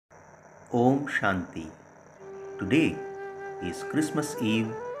Om Shanti. Today is Christmas Eve,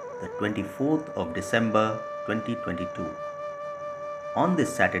 the 24th of December 2022. On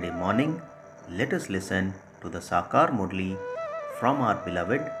this Saturday morning, let us listen to the Sakar Murli from our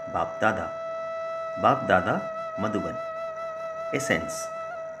beloved Bap Dada. Bap Dada Madhuban. Essence.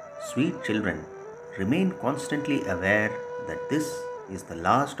 Sweet children, remain constantly aware that this is the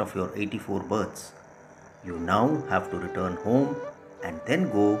last of your 84 births. You now have to return home and then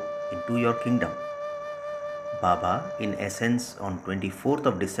go into your kingdom. Baba, in essence, on 24th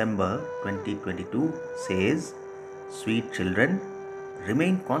of December 2022 says, Sweet children,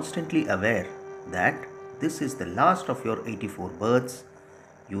 remain constantly aware that this is the last of your 84 births.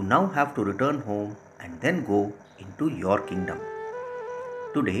 You now have to return home and then go into your kingdom.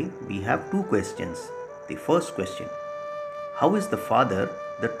 Today we have two questions. The first question, how is the father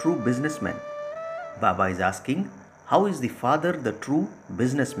the true businessman? Baba is asking, how is the father the true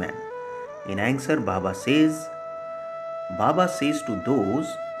businessman? In answer, Baba says to those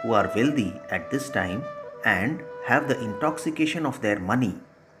who are wealthy at this time and have the intoxication of their money,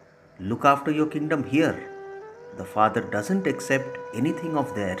 look after your kingdom here. The father doesn't accept anything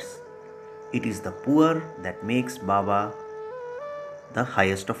of theirs. It is the poor that makes Baba the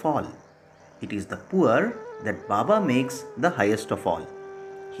highest of all. It is the poor that Baba makes the highest of all.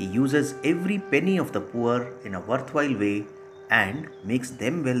 He uses every penny of the poor in a worthwhile way and makes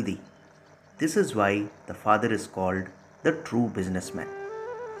them wealthy. This is why the father is called the true businessman.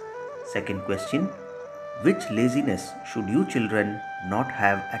 Second question, which laziness should you children not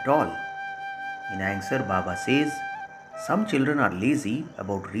have at all? In answer, Baba says, some children are lazy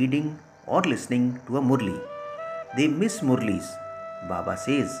about reading or listening to a Murli. They miss Murlis. Baba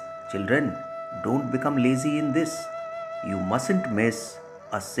says, children, don't become lazy in this. You mustn't miss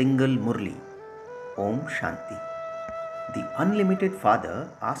a single Murli. Om Shanti. The unlimited Father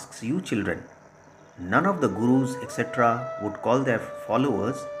asks you children. None of the gurus etc. would call their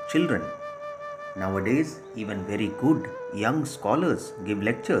followers children. Nowadays, even very good young scholars give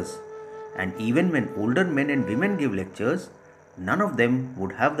lectures, and even when older men and women give lectures, none of them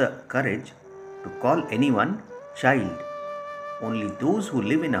would have the courage to call anyone child. Only those who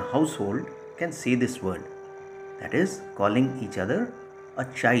live in a household can say this word, that is, calling each other a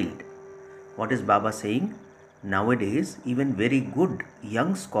child. What is Baba saying? Nowadays, even very good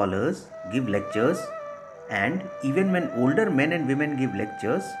young scholars give lectures, and even when older men and women give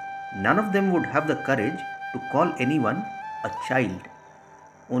lectures, none of them would have the courage to call anyone a child.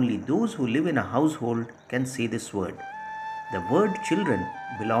 Only those who live in a household can say this word. The word children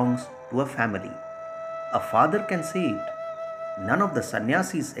belongs to a family. A father can say it. None of the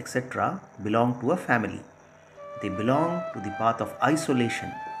sannyasis etc. belong to a family. They belong to the path of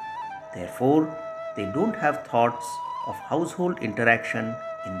isolation. Therefore, they don't have thoughts of household interaction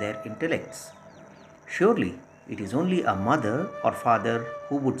in their intellects. Surely, it is only a mother or father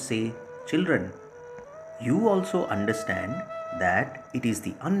who would say, children. You also understand that it is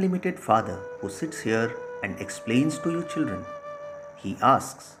the unlimited Father who sits here and explains to you children. He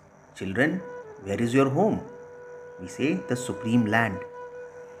asks, children, where is your home? We say the supreme land.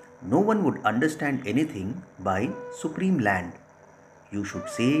 No one would understand anything by supreme land. You should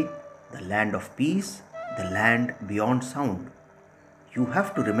say the land of peace, the land beyond sound. You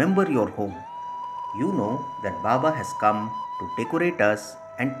have to remember your home. You know that Baba has come to decorate us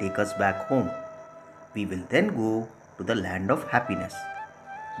and take us back home. We will then go to the land of happiness.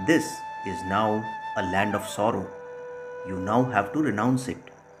 This is now a land of sorrow. You now have to renounce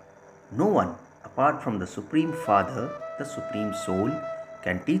it. No one, apart from the Supreme Father, the Supreme Soul,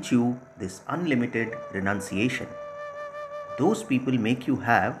 can teach you this unlimited renunciation. Those people make you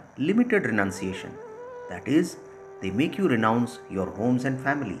have limited renunciation. That is, they make you renounce your homes and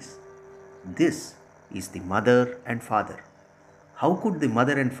families. This is the mother and father. How could the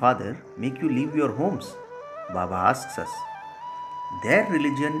mother and father make you leave your homes? Baba asks us. Their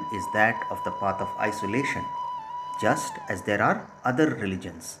religion is that of the path of isolation, just as there are other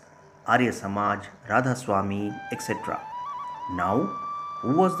religions, Arya Samaj, Radha Swami, etc. Now,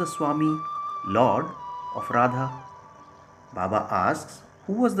 who was the Swami, Lord of Radha? Baba asks,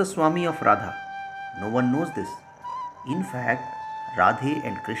 who was the Swami of Radha? No one knows this. In fact, Radhe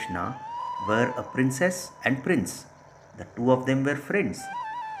and Krishna were a princess and prince. The two of them were friends.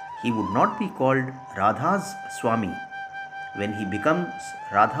 He would not be called Radha's Swami. When he becomes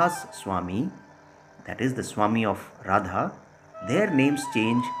Radha's Swami, that is the Swami of Radha, their names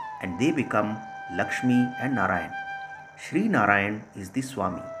change and they become Lakshmi and Narayan. Sri Narayan is the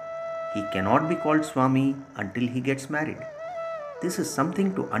Swami. He cannot be called Swami until he gets married. This is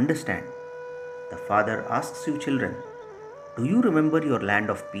something to understand. The father asks you children, do you remember your land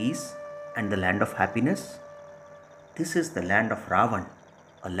of peace? And the land of happiness? This is the land of Ravan,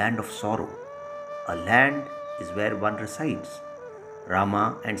 a land of sorrow. A land is where one resides.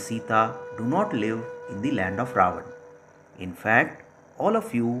 Rama and Sita do not live in the land of Ravan. In fact, all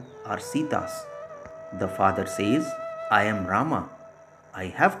of you are Sitas. The father says, I am Rama. I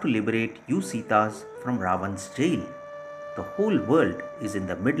have to liberate you Sitas from Ravan's jail. The whole world is in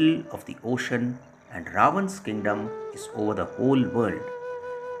the middle of the ocean and Ravan's kingdom is over the whole world.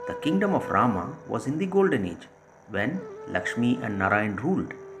 The kingdom of Rama was in the golden age when Lakshmi and Narayan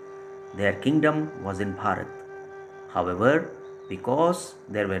ruled. Their kingdom was in Bharat. However, because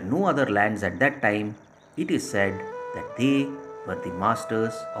there were no other lands at that time, it is said that they were the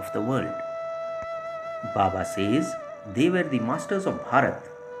masters of the world. Baba says they were the masters of Bharat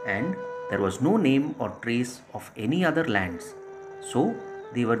and there was no name or trace of any other lands. So,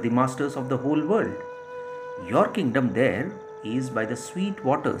 they were the masters of the whole world. Your kingdom there is by the sweet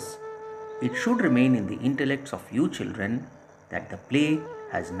waters. It should remain in the intellects of you children that the play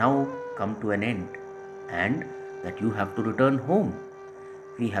has now come to an end and that you have to return home.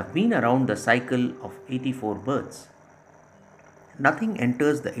 We have been around the cycle of 84 births. Nothing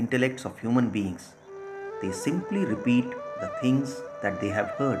enters the intellects of human beings. They simply repeat the things that they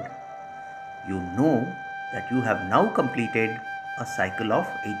have heard. You know that you have now completed a cycle of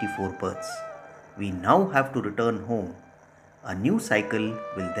 84 births. We now have to return home. A new cycle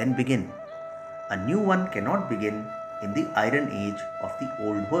will then begin. A new one cannot begin in the iron age of the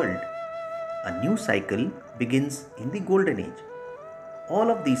old world. A new cycle begins in the golden age.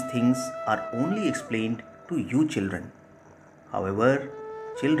 All of these things are only explained to you children. However,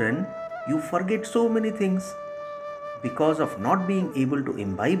 children, you forget so many things. Because of not being able to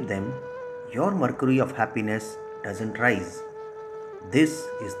imbibe them, your mercury of happiness doesn't rise. This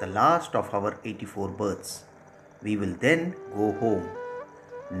is the last of our 84 births. We will then go home.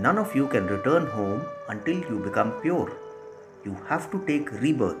 None of you can return home until you become pure. You have to take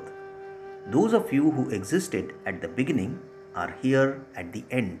rebirth. Those of you who existed at the beginning are here at the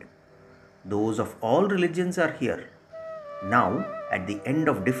end. Those of all religions are here. Now, at the end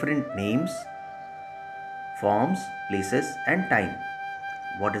of different names, forms, places and time.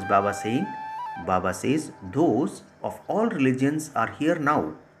 What is Baba saying? Baba says those of all religions are here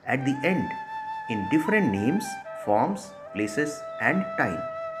now at the end in different names, forms, places and time.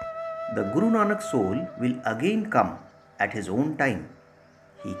 The Guru Nanak soul will again come at his own time.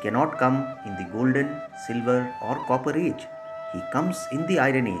 He cannot come in the golden, silver or copper age. He comes in the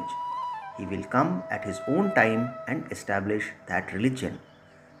iron age. He will come at his own time and establish that religion.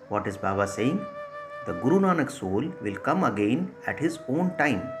 What is Baba saying? The Guru Nanak soul will come again at his own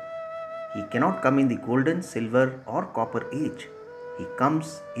time. He cannot come in the golden, silver or copper age. He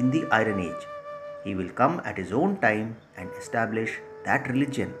comes in the iron age. He will come at his own time and establish that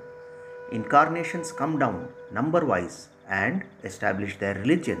religion. Incarnations come down number-wise and establish their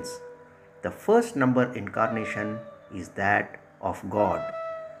religions. The first number incarnation is that of God.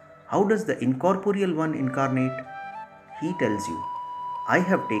 How does the incorporeal one incarnate? He tells you, I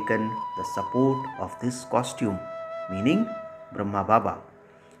have taken the support of this costume, meaning Brahma Baba.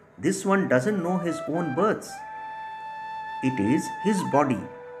 This one doesn't know his own births. It is his body.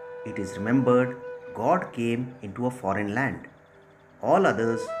 It is remembered God came into a foreign land. All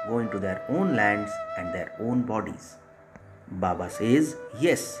others go into their own lands and their own bodies. Baba says,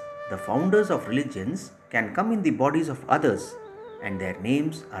 yes, the founders of religions can come in the bodies of others and their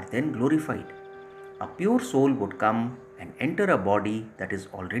names are then glorified. A pure soul would come and enter a body that is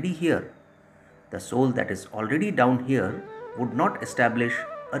already here. The soul that is already down here would not establish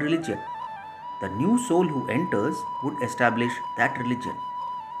a religion. The new soul who enters would establish that religion.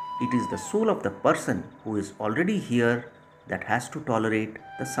 It is the soul of the person who is already here that has to tolerate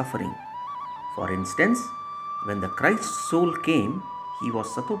the suffering. For instance, when the Christ soul came, he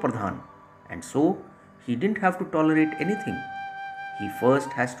was Sato Pradhan, and so he didn't have to tolerate anything. He first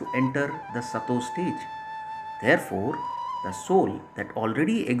has to enter the Sato stage. Therefore, the soul that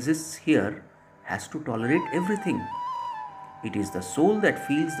already exists here has to tolerate everything. It is the soul that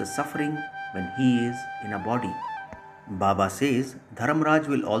feels the suffering when he is in a body. Baba says Dharamraj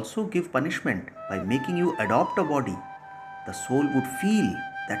will also give punishment by making you adopt a body. The soul would feel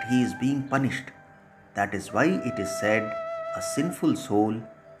that he is being punished. That is why it is said a sinful soul,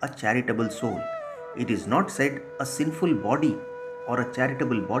 a charitable soul. It is not said a sinful body or a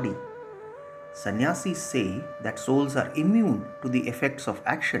charitable body. Sannyasis say that souls are immune to the effects of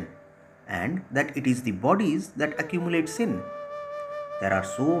action and that it is the bodies that accumulate sin. There are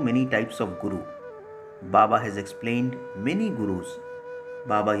so many types of guru. Baba has explained many gurus.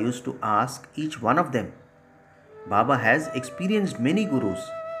 Baba used to ask each one of them. Baba has experienced many gurus.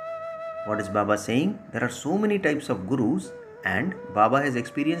 What is Baba saying? There are so many types of gurus, and Baba has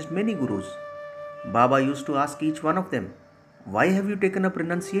experienced many gurus. Baba used to ask each one of them, "Why have you taken up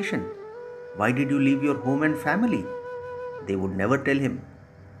renunciation? Why did you leave your home and family?" They would never tell him.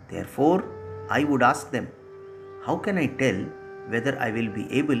 Therefore, I would ask them, "How can I tell whether I will be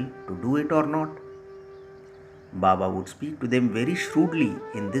able to do it or not?" Baba would speak to them very shrewdly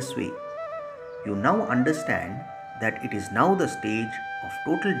in this way. You now understand that it is now the stage of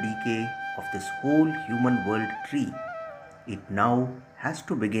total decay of this whole human world tree. It now has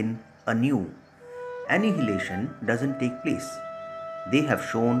to begin anew. Annihilation doesn't take place. They have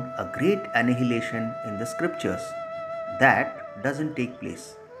shown a great annihilation in the scriptures. That doesn't take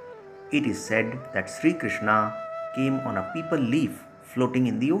place. It is said that Sri Krishna came on a peepal leaf floating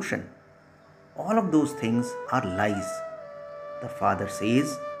in the ocean. All of those things are lies. The Father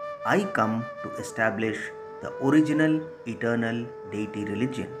says, I come to establish the original eternal deity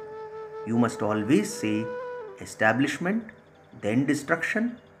religion. You must always say establishment, then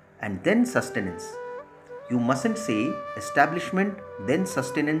destruction, and then sustenance. You mustn't say establishment, then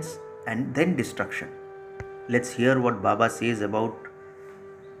sustenance, and then destruction. Let's hear what Baba says about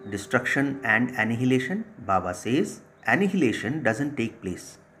destruction and annihilation. Baba says, annihilation doesn't take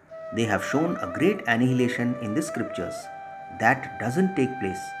place. They have shown a great annihilation in the scriptures. That doesn't take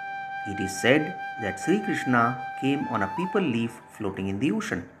place. It is said that Sri Krishna came on a peepal leaf floating in the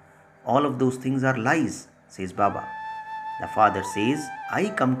ocean. All of those things are lies, says Baba. The Father says, I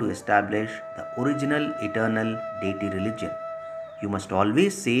come to establish the original eternal deity religion. You must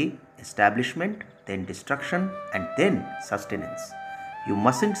always say establishment, then destruction, and then sustenance. You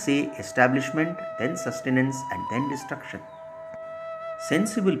mustn't say establishment, then sustenance, and then destruction.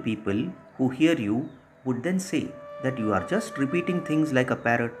 Sensible people who hear you would then say that you are just repeating things like a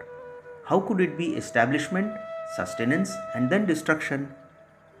parrot. How could it be establishment, sustenance, and then destruction?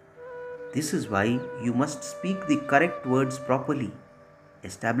 This is why you must speak the correct words properly.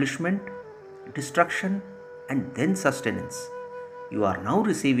 Establishment, destruction, and then sustenance. You are now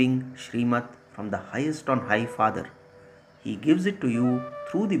receiving Srimat from the highest on high Father. He gives it to you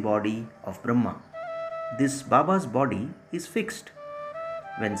through the body of Brahma. This Baba's body is fixed.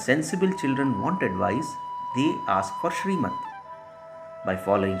 When sensible children want advice, they ask for Srimat. By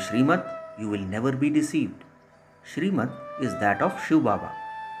following Srimat, you will never be deceived. Srimat is that of Shiv Baba.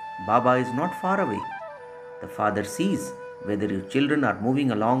 Baba is not far away. The Father sees whether your children are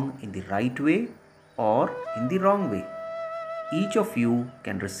moving along in the right way or in the wrong way. Each of you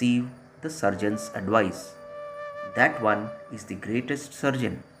can receive the surgeon's advice. That one is the greatest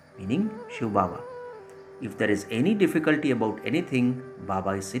surgeon, meaning Shiv Baba. If there is any difficulty about anything,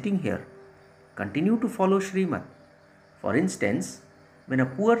 Baba is sitting here. Continue to follow Srimat. For instance, when a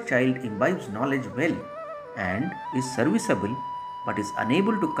poor child imbibes knowledge well and is serviceable but is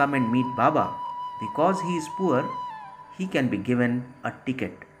unable to come and meet Baba because he is poor, he can be given a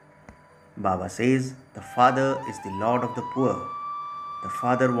ticket. Baba says, the Father is the Lord of the poor. The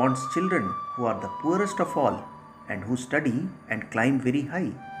Father wants children who are the poorest of all and who study and climb very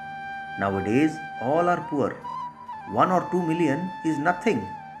high. Nowadays, all are poor. 1 or 2 million is nothing.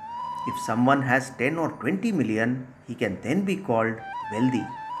 If someone has 10 or 20 million, he can then be called wealthy.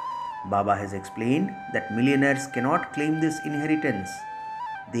 Baba has explained that millionaires cannot claim this inheritance.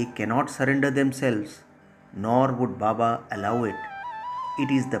 They cannot surrender themselves, nor would Baba allow it.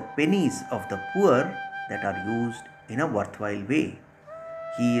 It is the pennies of the poor that are used in a worthwhile way.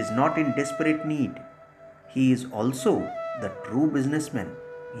 He is not in desperate need. He is also the true businessman,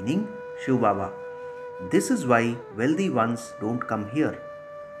 meaning Shiv Baba. This is why wealthy ones don't come here.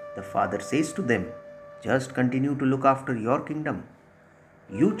 The Father says to them, just continue to look after your kingdom.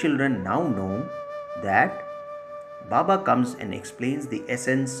 You children now know that Baba comes and explains the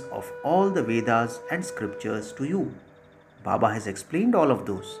essence of all the Vedas and scriptures to you. Baba has explained all of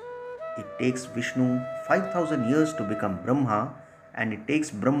those. It takes Vishnu 5,000 years to become Brahma, and it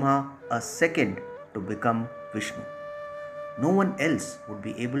takes Brahma a second to become Vishnu. No one else would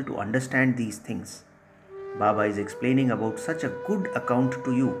be able to understand these things. Baba is explaining about such a good account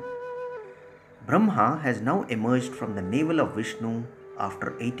to you. Brahma has now emerged from the navel of Vishnu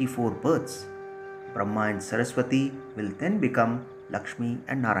after 84 births. Brahma and Saraswati will then become Lakshmi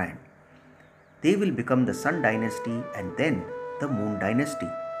and Narayan. They will become the Sun dynasty and then the Moon dynasty.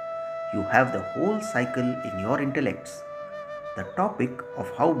 You have the whole cycle in your intellects. The topic of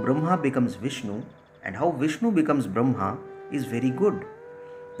how Brahma becomes Vishnu and how Vishnu becomes Brahma is very good.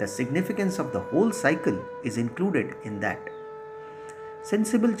 The significance of the whole cycle is included in that.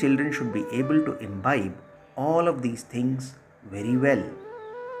 Sensible children should be able to imbibe all of these things very well.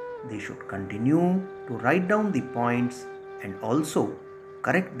 They should continue to write down the points and also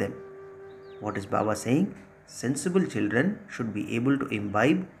correct them. What is Baba saying? Sensible children should be able to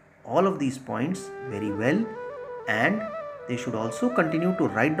imbibe all of these points very well, and they should also continue to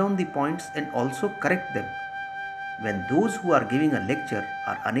write down the points and also correct them. When those who are giving a lecture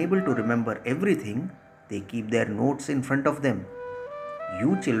are unable to remember everything, they keep their notes in front of them.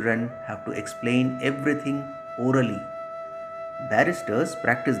 You children have to explain everything orally. Barristers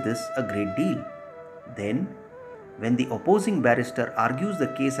practice this a great deal. Then, when the opposing barrister argues the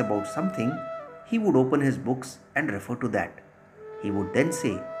case about something, he would open his books and refer to that. He would then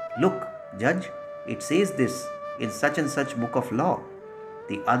say, "Look, judge, it says this in such and such book of law."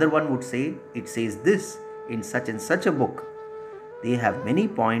 The other one would say, "It says this in such and such a book." They have many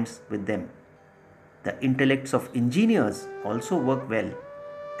points with them. The intellects of engineers also work well,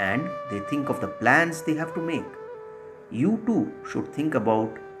 and they think of the plans they have to make. You too should think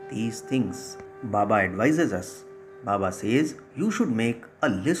about these things. Baba advises us. Baba says you should make a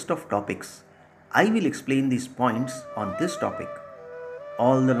list of topics. I will explain these points on this topic.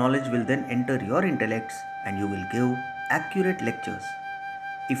 All the knowledge will then enter your intellects and you will give accurate lectures.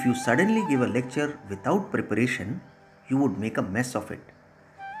 If you suddenly give a lecture without preparation, you would make a mess of it.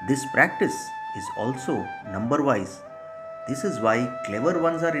 This practice is also number wise. This is why clever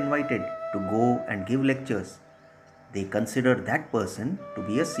ones are invited to go and give lectures. They consider that person to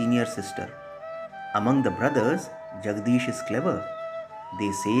be a senior sister. Among the brothers, Jagdish is clever.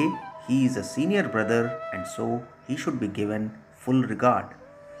 They say he is a senior brother and so he should be given full regard.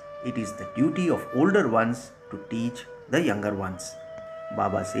 It is the duty of older ones to teach the younger ones.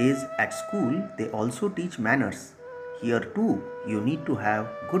 Baba says at school they also teach manners. Here too you need to have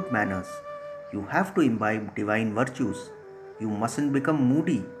good manners. You have to imbibe divine virtues. You mustn't become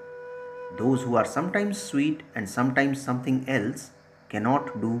moody. Those who are sometimes sweet and sometimes something else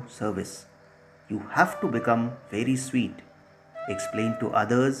cannot do service. You have to become very sweet. Explain to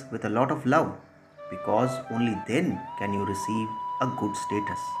others with a lot of love, because only then can you receive a good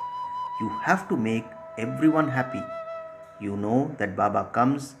status. You have to make everyone happy. You know that Baba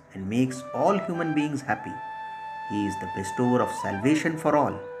comes and makes all human beings happy. He is the bestower of salvation for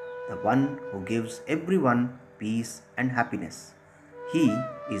all, the one who gives everyone peace and happiness. He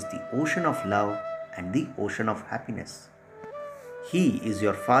is the ocean of love and the ocean of happiness. He is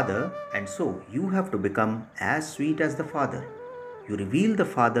your father, and so you have to become as sweet as the father. You reveal the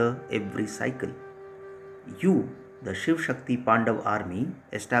father every cycle. You, the Shiv Shakti Pandav army,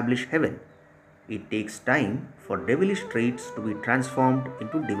 establish heaven. It takes time for devilish traits to be transformed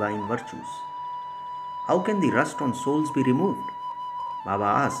into divine virtues. How can the rust on souls be removed? Baba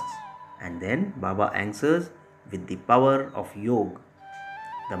asks, and then Baba answers with the power of yoga.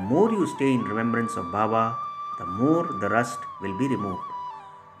 The more you stay in remembrance of Baba, the more the rust will be removed.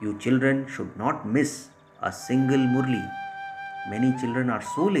 You children should not miss a single Murli. Many children are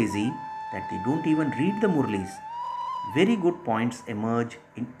so lazy that they don't even read the Murlis. Very good points emerge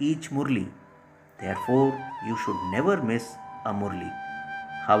in each Murli. Therefore, you should never miss a Murli.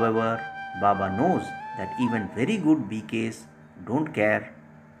 However, Baba knows that even very good BKs don't care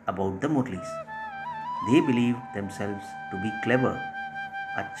about the Murlis. They believe themselves to be clever.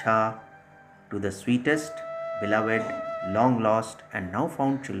 Acha, to the sweetest, beloved, long lost and now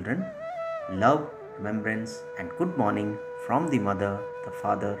found children, love, remembrance and good morning from the mother, the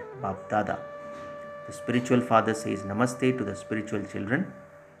father, Bap Dada. The spiritual father says namaste to the spiritual children,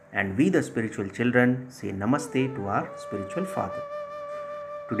 and we the spiritual children say namaste to our spiritual father.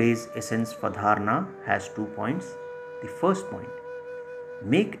 Today's essence for dharana has 2 points. The first point,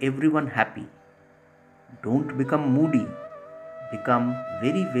 make everyone happy. Don't become moody. Become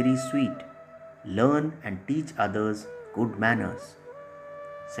very, very sweet. Learn and teach others good manners.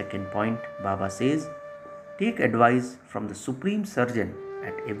 Second point, Baba says, take advice from the Supreme Surgeon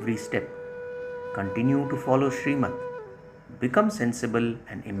at every step. Continue to follow Srimad. Become sensible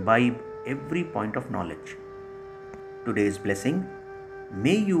and imbibe every point of knowledge. Today's blessing,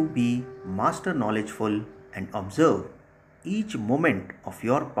 may you be master knowledgeful and observe each moment of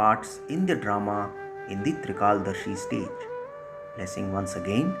your parts in the drama in the Trikaldarshi stage. Blessing once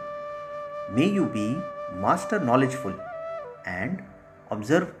again, may you be master knowledgeful and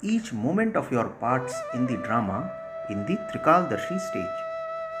observe each moment of your parts in the drama in the Trikaldarshi stage.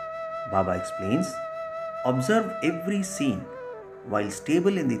 Baba explains, observe every scene while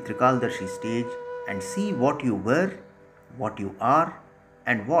stable in the Trikaldarshi stage and see what you were, what you are,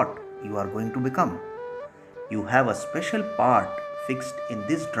 and what you are going to become. You have a special part fixed in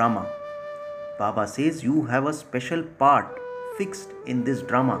this drama. Baba says you have a special part fixed in this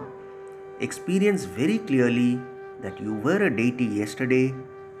drama. Experience very clearly that you were a deity yesterday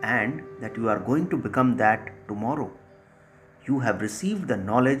and that you are going to become that tomorrow. You have received the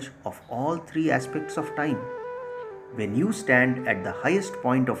knowledge of all three aspects of time. When you stand at the highest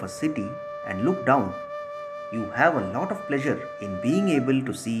point of a city and look down, you have a lot of pleasure in being able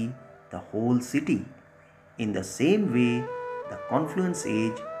to see the whole city. In the same way, the confluence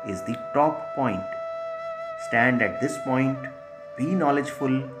age is the top point. Stand at this point, be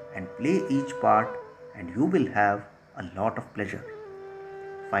knowledgeful, and play each part, and you will have a lot of pleasure.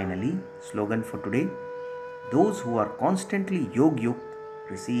 Finally, slogan for today: those who are constantly yog-yukta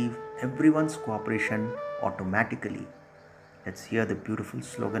receive everyone's cooperation automatically. Let's hear the beautiful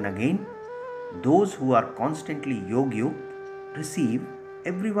slogan again. Those who are constantly yog-yukta receive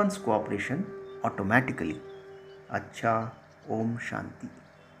everyone's cooperation automatically. Acha, Om Shanti.